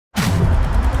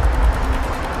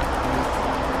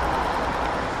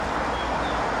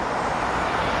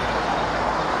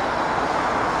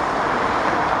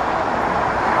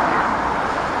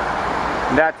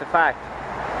that's a fact.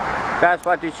 That's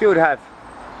what they should have.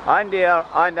 On there,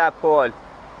 on that pole,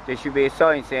 there should be a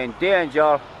sign saying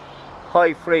danger,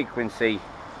 high frequency,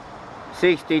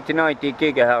 60 to 90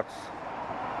 gigahertz,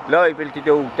 liable to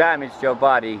do damage to your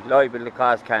body, liable to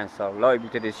cause cancer, liable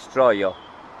to destroy you.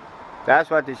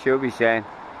 That's what they should be saying.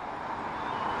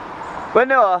 But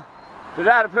no, they'd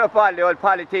rather put up all the old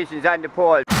politicians on the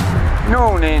pole.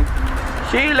 Noonan,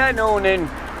 Sheila Noonan,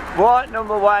 vote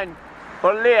number 1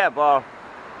 for Labour.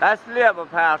 That's the Labour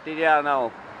Party there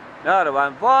now. Another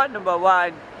one, vote number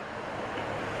 1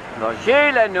 for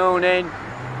Sheila Noonan,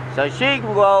 so she can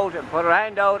go out and put her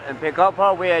hand out and pick up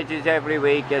her wages every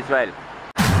week as well.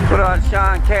 Good old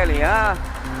Sean Kelly, huh?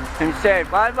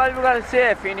 Himself, what are we going to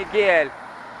say, Fine Gael?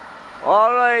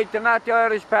 Alright, they're not the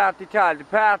Irish Party at all, the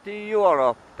Party of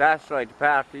Europe. That's right, the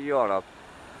Party of Europe.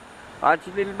 Watch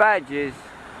your little badges.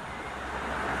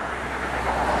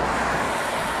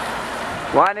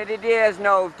 One of the days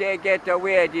now, if they get their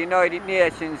way, the United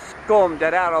Nations scum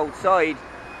that are outside,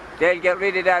 they'll get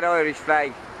rid of that Irish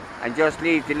flag and just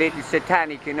leave the little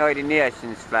satanic United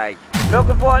Nations flag.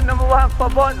 Looking for number 1 for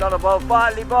Butler, about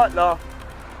Barley Butler.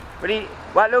 But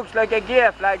what looks like a gay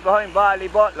flag behind Barley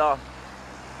Butler.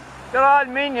 They're all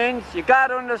minions, you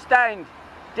gotta understand.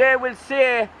 They will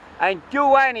say and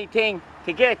do anything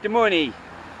to get the money.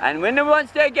 And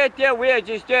once they get their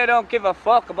wages, they don't give a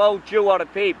fuck about you or the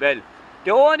people.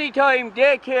 The only time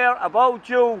they care about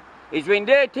you is when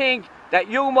they think that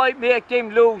you might make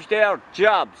them lose their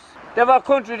jobs. They've our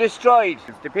country destroyed.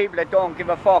 It's the people that don't give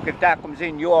a fuck if that comes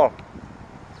in your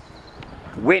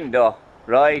window,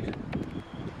 right?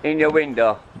 In your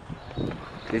window.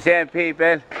 The same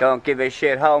people don't give a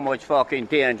shit how much fucking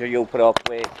danger you put up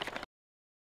with.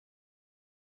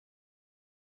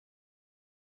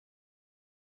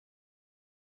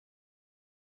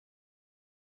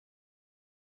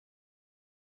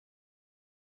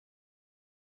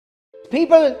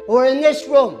 People who are in this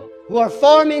room, who are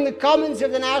forming the Commons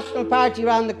of the National Party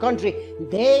around the country,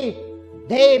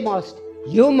 they must,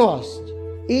 you must,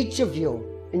 each of you,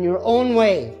 in your own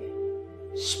way,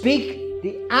 speak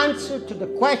the answer to the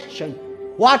question,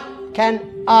 what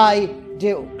can I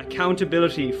do?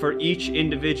 Accountability for each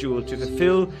individual to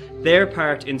fulfill their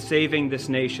part in saving this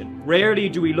nation. Rarely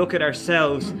do we look at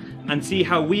ourselves and see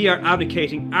how we are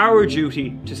abdicating our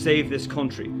duty to save this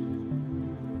country.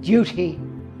 Duty,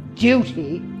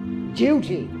 duty,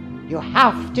 duty. You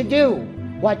have to do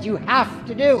what you have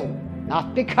to do,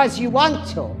 not because you want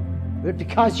to, but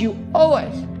because you owe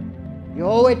it. You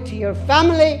owe it to your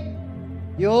family,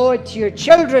 you owe it to your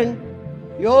children,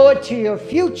 you owe it to your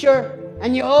future,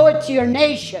 and you owe it to your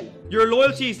nation. Your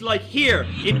loyalties lie here,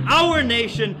 in our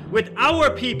nation, with our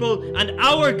people, and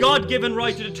our God-given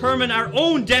right to determine our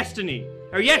own destiny.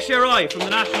 Or yes, you're I from the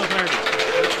National Party.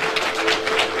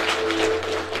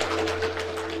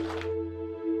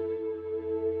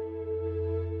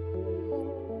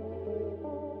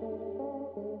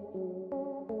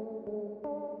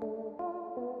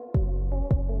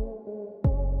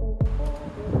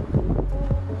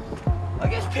 I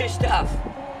get pissed off.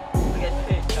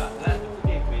 That's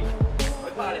forgive me. I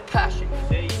call it passion,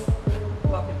 you see?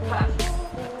 Fucking passion.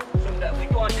 Something that we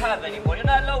don't have anymore. You're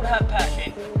not allowed to have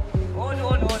passion. Oh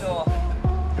no, no, no.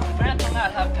 You better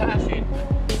not have passion.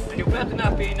 And you better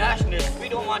not be nationalist. We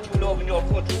don't want you loving your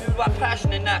country. We want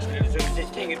passion and nationalism is this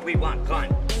thing that we want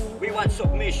gone. We want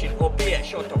submission, obey,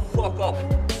 shut the fuck up.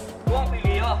 Don't we,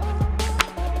 Leo?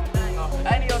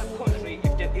 Any other country,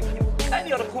 if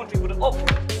any other country would have up,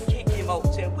 kick him out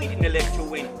and say, we didn't elect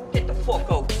you in, get the fuck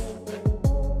out.